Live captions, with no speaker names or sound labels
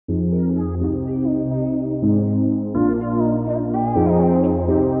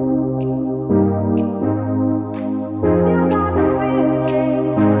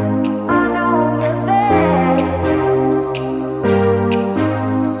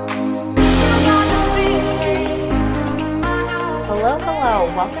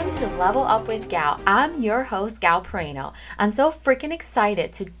welcome to Level Up with Gal. I'm your host, Gal Perino. I'm so freaking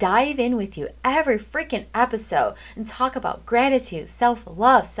excited to dive in with you every freaking episode and talk about gratitude,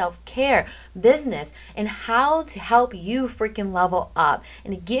 self-love, self-care, business, and how to help you freaking level up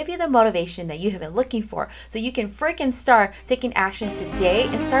and to give you the motivation that you have been looking for so you can freaking start taking action today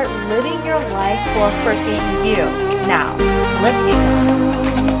and start living your life for freaking you. Now, let's get going.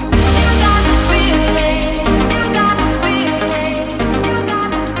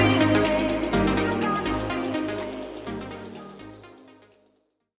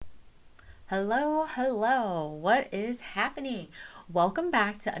 Hello, what is happening? Welcome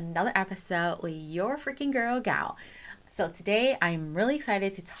back to another episode with your freaking girl, Gal. So today I'm really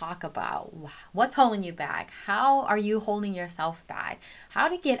excited to talk about what's holding you back. How are you holding yourself back? How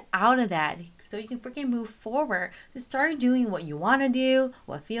to get out of that so you can freaking move forward to start doing what you want to do,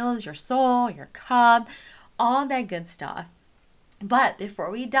 what fills your soul, your cup, all that good stuff. But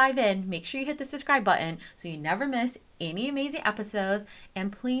before we dive in, make sure you hit the subscribe button so you never miss any amazing episodes.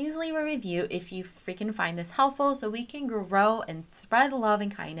 And please leave a review if you freaking find this helpful so we can grow and spread love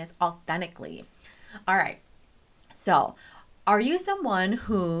and kindness authentically. All right. So, are you someone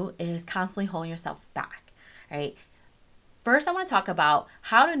who is constantly holding yourself back? Right? First, I want to talk about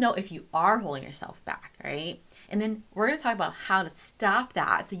how to know if you are holding yourself back, right? And then we're going to talk about how to stop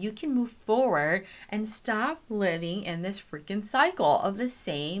that so you can move forward and stop living in this freaking cycle of the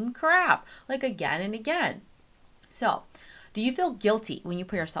same crap, like again and again. So, do you feel guilty when you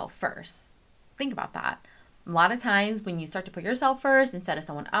put yourself first? Think about that. A lot of times when you start to put yourself first instead of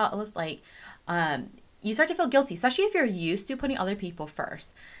someone else, you start to feel guilty, especially if you're used to putting other people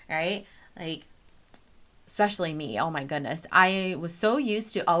first, right? Especially me. Oh my goodness. I was so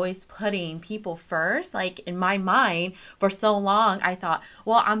used to always putting people first. Like in my mind for so long, I thought,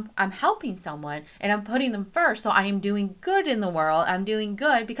 well, I'm helping someone and I'm putting them first. So I am doing good in the world. I'm doing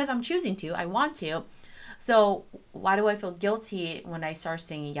good because I'm choosing to. I want to. So why do I feel guilty when I start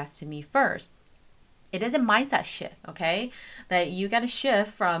saying yes to me first? It is a mindset shift, okay? That you got to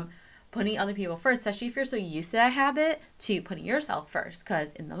shift from putting other people first, especially if you're so used to that habit, to putting yourself first.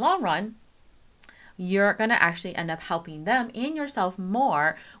 Because in the long run, you're going to actually end up helping them and yourself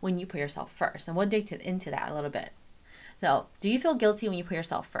more when you put yourself first. And we'll dig into that a little bit. So, do you feel guilty when you put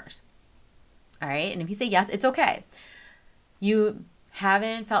yourself first? All right. And if you say yes, it's okay. You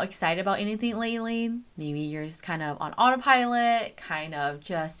haven't felt excited about anything lately. Maybe you're just kind of on autopilot, kind of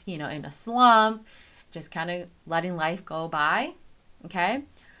just, in a slump, just kind of letting life go by. Okay.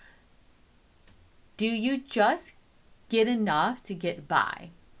 Do you just get enough to get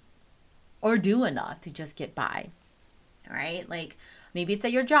by? Or do enough to just get by, all right? Like maybe it's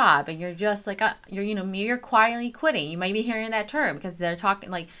at your job and you're just like, maybe you're quietly quitting. You might be hearing that term because they're talking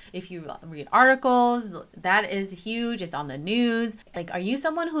like if you read articles, that is huge. It's on the news. Like, are you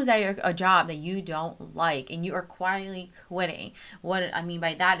someone who's at a job that you don't like and you are quietly quitting? What I mean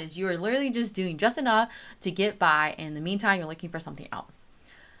by that is you're literally just doing just enough to get by. And in the meantime, you're looking for something else.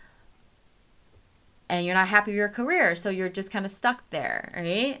 And you're not happy with your career. So you're just kind of stuck there,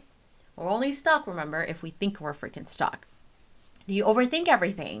 right? We're only stuck, remember, if we think we're freaking stuck. Do you overthink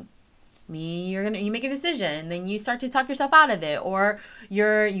everything? You make a decision, then you start to talk yourself out of it, or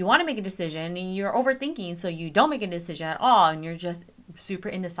you want to make a decision and you're overthinking, so you don't make a decision at all, and you're just super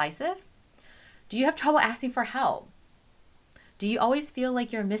indecisive. Do you have trouble asking for help? Do you always feel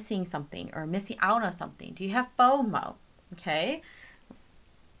like you're missing something or missing out on something? Do you have FOMO? Okay.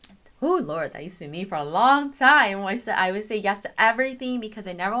 Oh, Lord, that used to be me for a long time. I would say yes to everything because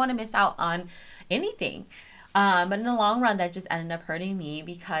I never want to miss out on anything. But in the long run, that just ended up hurting me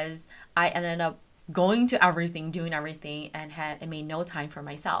because I ended up going to everything, doing everything, and made no time for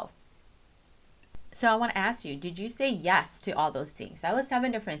myself. So I want to ask you, did you say yes to all those things? That was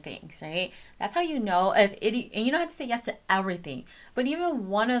 7 different things, right? That's how you know and you don't have to say yes to everything, but even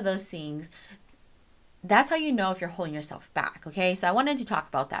one of those things, that's how you know if you're holding yourself back, okay? So I wanted to talk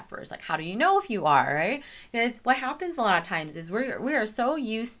about that first. Like, how do you know if you are, right? Because what happens a lot of times is we are so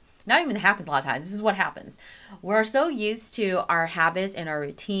used, not even happens a lot of times, this is what happens. We're so used to our habits and our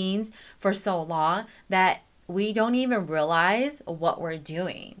routines for so long that we don't even realize what we're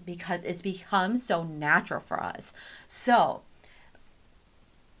doing because it's become so natural for us. So,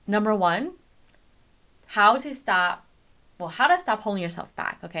 number 1, how to stop holding yourself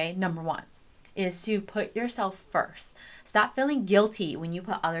back, okay? Number 1. Is to put yourself first. Stop feeling guilty when you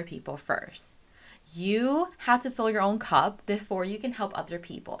put other people first. You have to fill your own cup before you can help other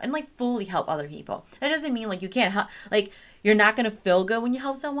people and fully help other people. That doesn't mean you can't help, you're not going to feel good when you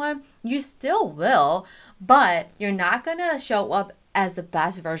help someone. You still will, but you're not going to show up as the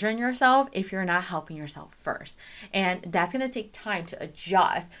best version of yourself if you're not helping yourself first. And that's going to take time to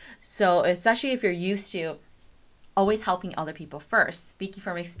adjust. So especially if you're used to always helping other people first. Speaking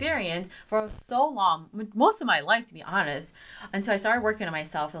from experience, for so long, most of my life, to be honest, until I started working on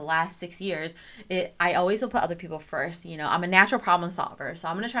myself for the last 6 years, I always will put other people first. You know, I'm a natural problem solver, so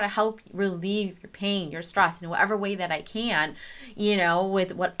I'm going to try to help relieve your pain, your stress in whatever way that I can, you know,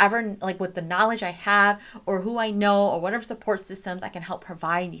 with whatever, like with the knowledge I have or who I know or whatever support systems I can help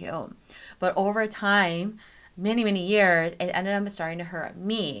provide you. But over time, many, many years, it ended up starting to hurt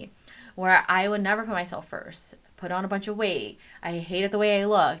me, where I would never put myself first. Put on a bunch of weight. I hated the way I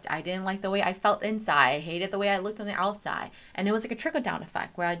looked. I didn't like the way I felt inside. I hated the way I looked on the outside. And it was like a trickle-down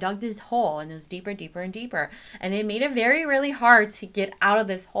effect where I dug this hole and it was deeper, deeper, and deeper. And it made it very, really hard to get out of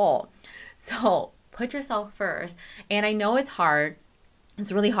this hole. So put yourself first. And I know it's hard.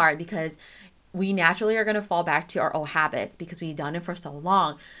 It's really hard because we naturally are going to fall back to our old habits because we've done it for so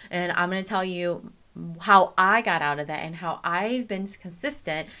long. And I'm going to tell you how I got out of that and how I've been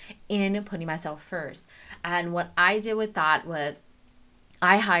consistent in putting myself first. And what I did with that was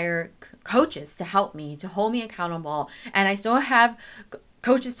I hire coaches to help me, to hold me accountable. And I still have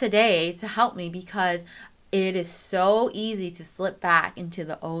coaches today to help me because it is so easy to slip back into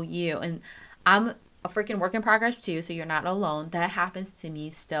the old you. And I'm a freaking work in progress too, so you're not alone. That happens to me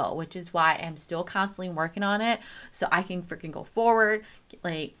still, which is why I'm still constantly working on it so I can freaking go forward,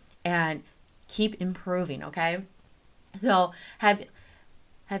 and keep improving, okay? So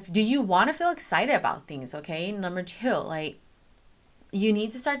do you want to feel excited about things, okay? Number 2, you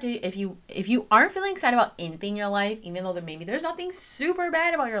need to start to, if you aren't feeling excited about anything in your life, even though there's nothing super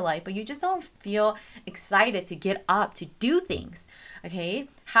bad about your life, but you just don't feel excited to get up to do things, okay?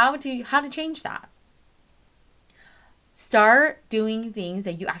 How to change that? Start doing things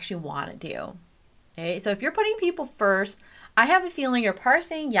that you actually want to do. Okay, so if you're putting people first, I have a feeling you're part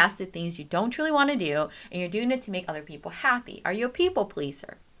saying yes to things you don't truly want to do, and you're doing it to make other people happy. Are you a people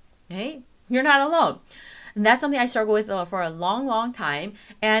pleaser? Okay, you're not alone. And that's something I struggled with for a long, long time.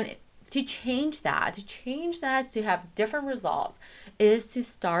 And to change that, to have different results, is to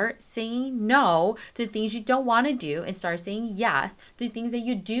start saying no to things you don't want to do and start saying yes to things that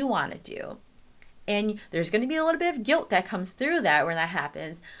you do want to do. And there's going to be a little bit of guilt that comes through that when that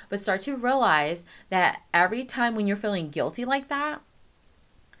happens. But start to realize that every time when you're feeling guilty like that,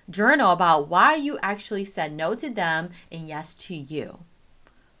 journal about why you actually said no to them and yes to you.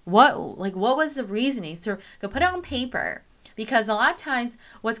 What was the reasoning? So go put it on paper. Because a lot of times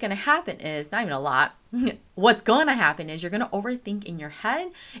what's going to happen is, not even a lot, what's going to happen is you're going to overthink in your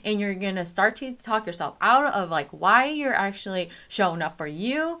head and you're going to start to talk yourself out of why you're actually showing up for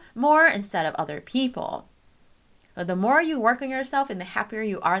you more instead of other people. But the more you work on yourself and the happier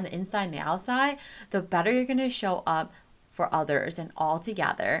you are on the inside and the outside, the better you're going to show up for others and all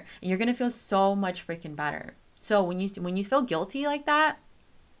together. And you're going to feel so much freaking better. So when you feel guilty like that,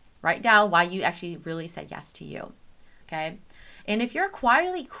 write down why you actually really said yes to you. Okay. And if you're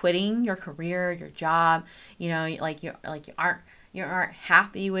quietly quitting your career, your job, you aren't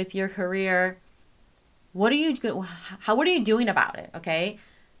happy with your career, what are you doing about it? Okay.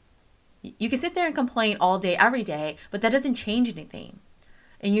 You can sit there and complain all day, every day, but that doesn't change anything.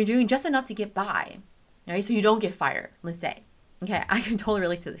 And you're doing just enough to get by. Right. So you don't get fired, let's say. Okay. I can totally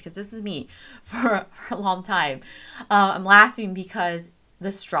relate to this because this is me for a long time. I'm laughing because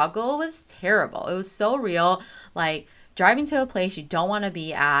the struggle was terrible. It was so real. Driving to a place you don't want to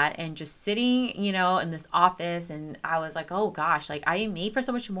be at and just sitting, in this office. And I was like, oh gosh, I am made for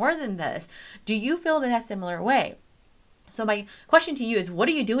so much more than this. Do you feel that similar way? So my question to you is, what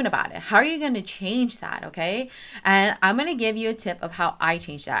are you doing about it? How are you going to change that? Okay. And I'm going to give you a tip of how I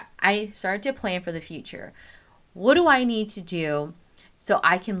changed that. I started to plan for the future. What do I need to do so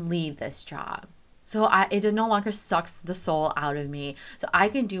I can leave this job? So it no longer sucks the soul out of me. So I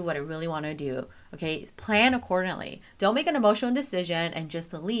can do what I really want to do. Okay. Plan accordingly. Don't make an emotional decision and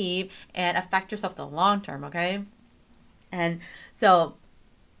just leave and affect yourself in the long term. Okay. And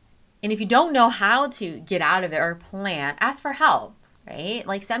if you don't know how to get out of it or plan, ask for help, right?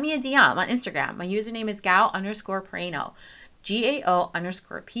 Send me a DM on Instagram. My username is Gao_Perino,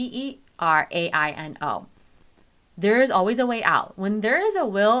 GAO_PERAINO. There is always a way out. When there is a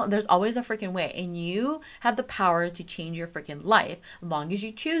will, there's always a freaking way. And you have the power to change your freaking life as long as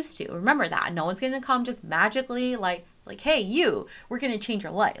you choose to. Remember that. No one's going to come just magically hey, we're going to change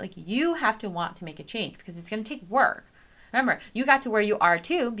your life. You have to want to make a change because it's going to take work. Remember, you got to where you are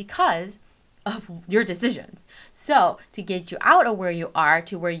too because of your decisions. So to get you out of where you are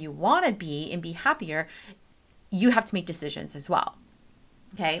to where you want to be and be happier, you have to make decisions as well.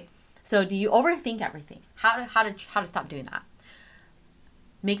 Okay? So do you overthink everything? How to stop doing that?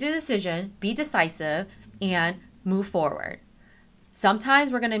 make the decision, be decisive, and move forward.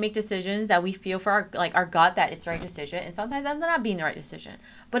 Sometimes we're going to make decisions that we feel for our gut that it's the right decision, and sometimes that's not being the right decision.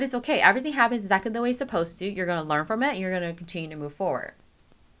 But it's okay. Everything happens exactly the way it's supposed to. You're going to learn from it, and you're going to continue to move forward.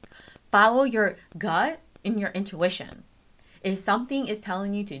 Follow your gut and your intuition. If something is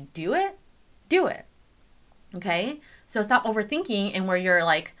telling you to do it, do it. Okay? So stop overthinking and where you're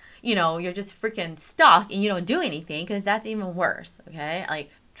like, you're just freaking stuck and you don't do anything, because that's even worse. Okay? Like,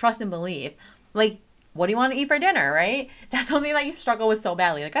 trust and believe. Like, what do you want to eat for dinner, right? That's something that you struggle with so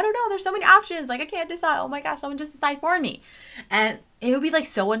badly. Like, I don't know, there's so many options. Like, I can't decide. Oh my gosh, someone just decide for me. And it would be like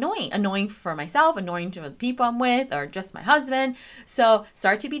so annoying for myself, annoying to the people I'm with, or just my husband. So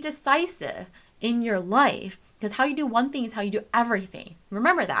start to be decisive in your life, because how you do one thing is how you do everything.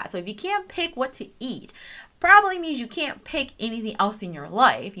 Remember that. So if you can't pick what to eat, probably means you can't pick anything else in your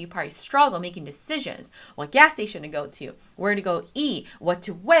life. You probably struggle making decisions. What gas station to go to, where to go eat, what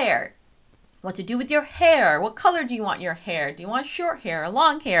to wear, what to do with your hair, what color do you want your hair? Do you want short hair or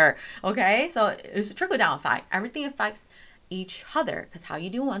long hair? Okay, so it's a trickle-down effect. Everything affects each other, because how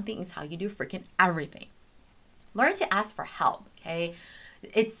you do one thing is how you do freaking everything. Learn to ask for help, okay?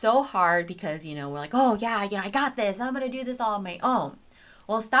 It's so hard because, we're like, oh, yeah, I got this. I'm going to do this all on my own.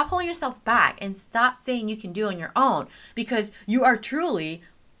 Well, stop holding yourself back and stop saying you can do it on your own, because you are truly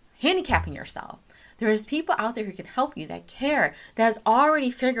handicapping yourself. There's people out there who can help you, that care, that has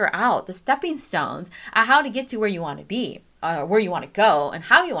already figured out the stepping stones on how to get to where you want to be, where you want to go, and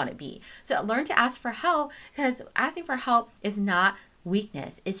how you want to be. So learn to ask for help, because asking for help is not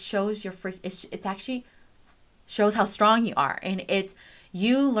weakness. It shows it actually shows how strong you are, and it's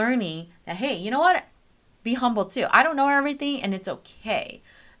you learning that, hey, you know what? Be humble too. I don't know everything, and it's okay.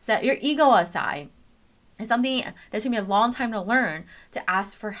 Set your ego aside. It's something that took me a long time to learn, to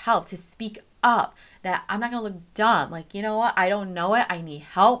ask for help, to speak up, that I'm not going to look dumb. Like, you know what? I don't know it. I need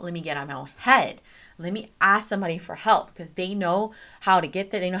help. Let me get out of my own head. Let me ask somebody for help, because they know how to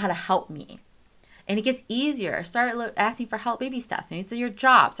get there. They know how to help me. And it gets easier. Start asking for help, baby steps. Maybe it's your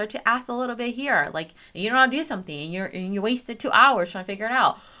job. Start to ask a little bit here. Like, you don't know how to do something and you wasted 2 hours trying to figure it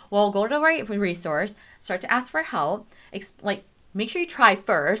out. Well, go to the right resource. Start to ask for help. Make sure you try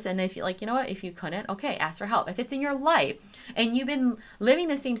first. And if you you know what, if you couldn't, okay, ask for help. If it's in your life and you've been living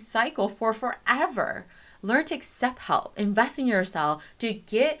the same cycle for forever, learn to accept help. Invest in yourself to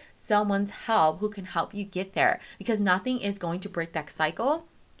get someone's help who can help you get there, because nothing is going to break that cycle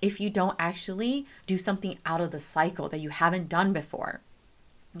if you don't actually do something out of the cycle that you haven't done before.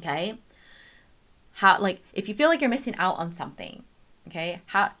 Okay? If you feel like you're missing out on something, okay,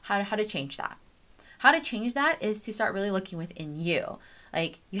 how to change that? How to change that is to start really looking within you.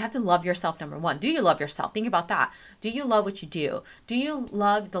 Like, you have to love yourself, number one. Do you love yourself? Think about that. Do you love what you do? Do you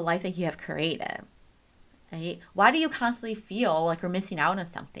love the life that you have created? Right? Why do you constantly feel like you're missing out on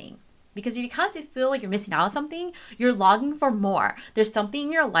something? Because if you constantly feel like you're missing out on something, you're longing for more. There's something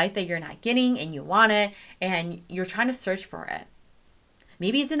in your life that you're not getting and you want it, and you're trying to search for it.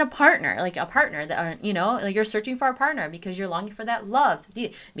 Maybe it's in a partner that, you're searching for a partner because you're longing for that love. So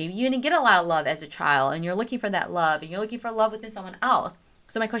maybe you didn't get a lot of love as a child, and you're looking for that love, and you're looking for love within someone else.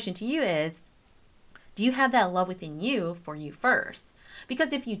 So my question to you is, do you have that love within you for you first?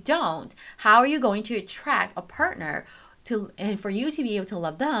 Because if you don't, how are you going to attract a partner and for you to be able to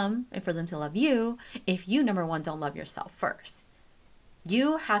love them and for them to love you if you, number one, don't love yourself first?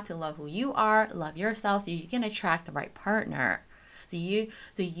 You have to love who you are, love yourself, so you can attract the right partner. So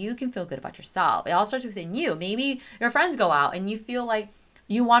you can feel good about yourself. It all starts within you. Maybe your friends go out and you feel like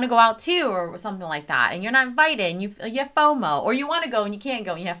you want to go out too, or something like that, and you're not invited, and you have FOMO, or you want to go and you can't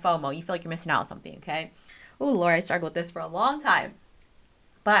go and you have FOMO. You feel like you're missing out on something, okay? Oh, Lord, I struggled with this for a long time.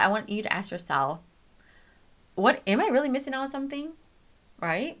 But I want you to ask yourself, what am I really missing out on something?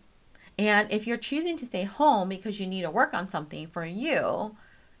 Right? And if you're choosing to stay home because you need to work on something for you,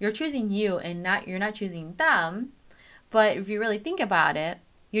 you're choosing you and you're not choosing them. But if you really think about it,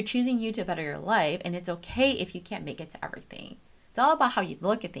 you're choosing you to better your life, and it's okay if you can't make it to everything. It's all about how you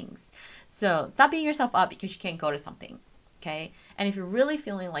look at things. So stop beating yourself up because you can't go to something, okay? And if you're really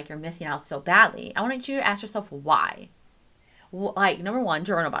feeling like you're missing out so badly, I want you to ask yourself why. Number one,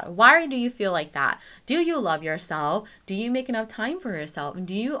 journal about it. Why do you feel like that? Do you love yourself? Do you make enough time for yourself? And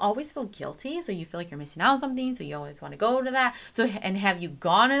do you always feel guilty? So you feel like you're missing out on something, so you always want to go to that. And have you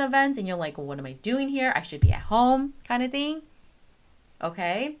gone to events and you're like, well, what am I doing here? I should be at home, kind of thing.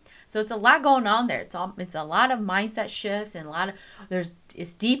 Okay? So it's a lot going on there. It's a lot of mindset shifts, and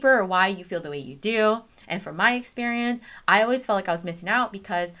it's deeper why you feel the way you do. And from my experience, I always felt like I was missing out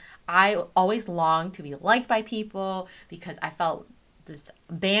because I always longed to be liked by people, because I felt this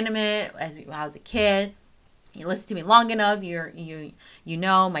abandonment as I was a kid. You listen to me long enough, you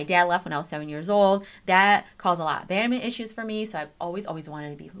know my dad left when I was 7 years old. That caused a lot of abandonment issues for me. So I've always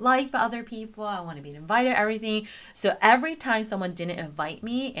wanted to be liked by other people. I want to be invited, everything. So every time someone didn't invite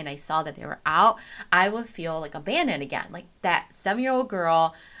me and I saw that they were out, I would feel like abandoned again. Like that 7-year-old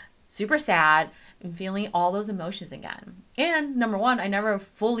girl, super sad, and feeling all those emotions again. And number one, I never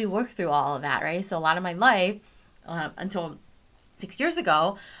fully worked through all of that, right? So a lot of my life, until 6 years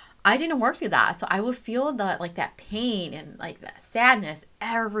ago, I didn't work through that. So I would feel that pain and like that sadness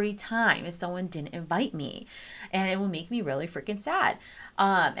every time if someone didn't invite me. And it would make me really freaking sad.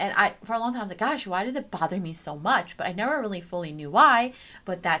 And I, for a long time, I was like, gosh, why does it bother me so much? But I never really fully knew why,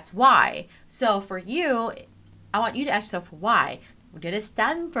 but that's why. So for you, I want you to ask yourself why. Did it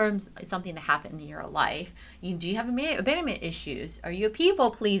stem from something that happened in your life? Do you have abandonment issues? Are you a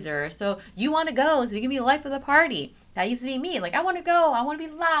people pleaser? So you want to go so you can be the life of the party. That used to be me. Like, I want to go. I want to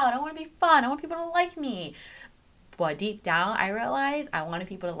be loud. I want to be fun. I want people to like me. But deep down, I realized I wanted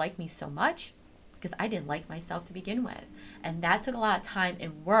people to like me so much because I didn't like myself to begin with. And that took a lot of time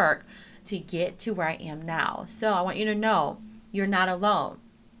and work to get to where I am now. So I want you to know you're not alone.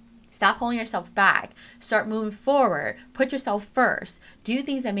 Stop holding yourself back. Start moving forward. Put yourself first. Do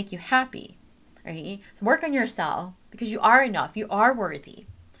things that make you happy. Right? So work on yourself because you are enough. You are worthy.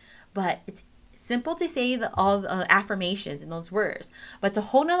 But it's simple to say all the affirmations and those words, but to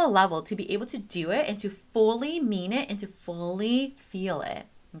whole nother level to be able to do it and to fully mean it and to fully feel it.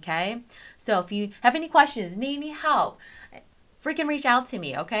 Okay? So if you have any questions, need any help, freaking reach out to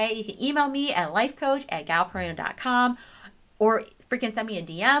me. Okay? You can email me at lifecoach@galpereno.com or freaking send me a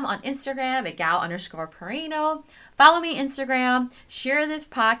DM on Instagram at gal_Pereno. Follow me on Instagram. Share this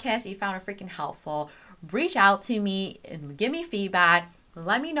podcast if you found it freaking helpful. Reach out to me and give me feedback.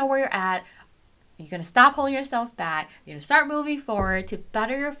 Let me know where you're at. You're going to stop holding yourself back. You're going to start moving forward to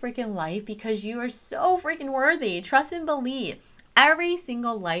better your freaking life because you are so freaking worthy. Trust and believe. Every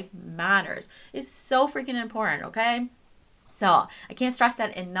single life matters. It's so freaking important, okay? So I can't stress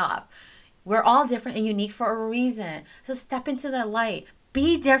that enough. We're all different and unique for a reason. So step into the light.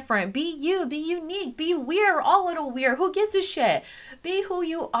 Be different. Be you. Be unique. Be weird. We're all a little weird. Who gives a shit? Be who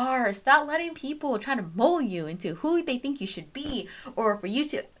you are. Stop letting people try to mold you into who they think you should be or for you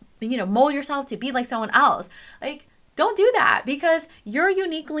to mold yourself to be like someone else. Like, don't do that because you're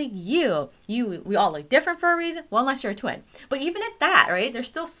uniquely you. We all look different for a reason. Well, unless you're a twin. But even at that, right, there's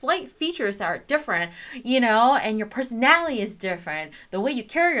still slight features that are different, and your personality is different. The way you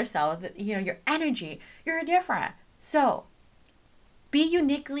carry yourself, your energy, you're different. So be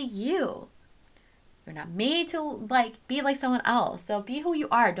uniquely you. You're not made to be like someone else. So be who you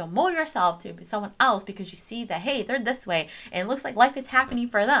are. Don't mold yourself to be someone else because you see that, hey, they're this way and it looks like life is happening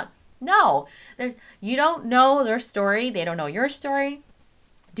for them. No, you don't know their story. They don't know your story.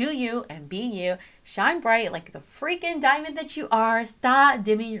 Do you and be you. Shine bright like the freaking diamond that you are. Stop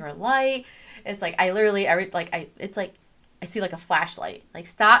dimming your light. It's like I see like a flashlight. Like,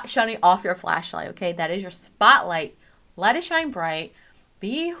 stop shutting off your flashlight, okay? That is your spotlight. Let it shine bright.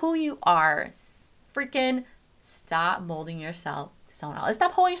 Be who you are. Freaking stop molding yourself to someone else.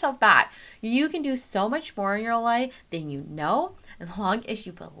 Stop holding yourself back. You can do so much more in your life than you know, as long as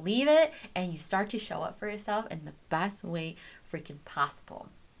you believe it and you start to show up for yourself in the best way freaking possible.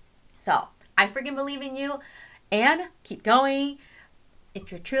 So I freaking believe in you and keep going.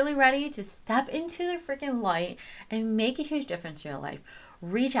 If you're truly ready to step into the freaking light and make a huge difference in your life,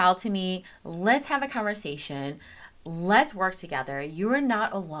 reach out to me. Let's have a conversation. Let's work together. You are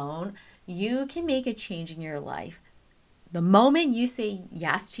not alone. You can make a change in your life. The moment you say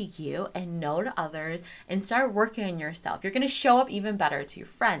yes to you and no to others and start working on yourself, you're going to show up even better to your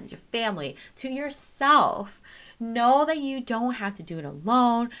friends, your family, to yourself. Know that you don't have to do it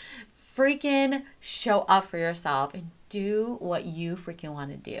alone. Freaking show up for yourself and do what you freaking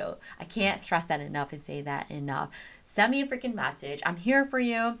want to do. I can't stress that enough and say that enough. Send me a freaking message. I'm here for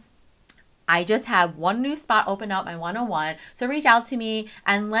you. I just have one new spot open up, my one-on-one. So reach out to me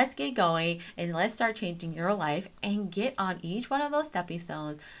and let's get going and let's start changing your life and get on each one of those stepping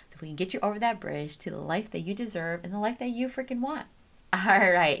stones so we can get you over that bridge to the life that you deserve and the life that you freaking want.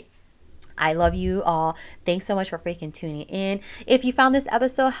 All right. I love you all. Thanks so much for freaking tuning in. If you found this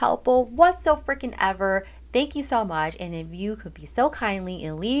episode helpful, what's so freaking ever, thank you so much. And if you could be so kindly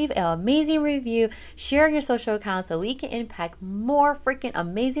and leave an amazing review, share on your social accounts so we can impact more freaking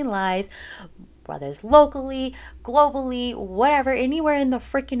amazing lives, whether it's locally, globally, whatever, anywhere in the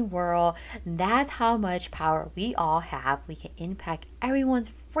freaking world. That's how much power we all have. We can impact everyone's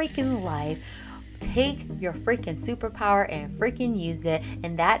freaking life. Take your freaking superpower and freaking use it.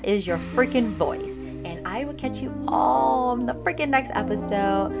 And that is your freaking voice. And I will catch you all in the freaking next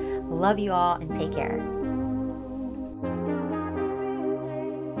episode. Love you all and take care.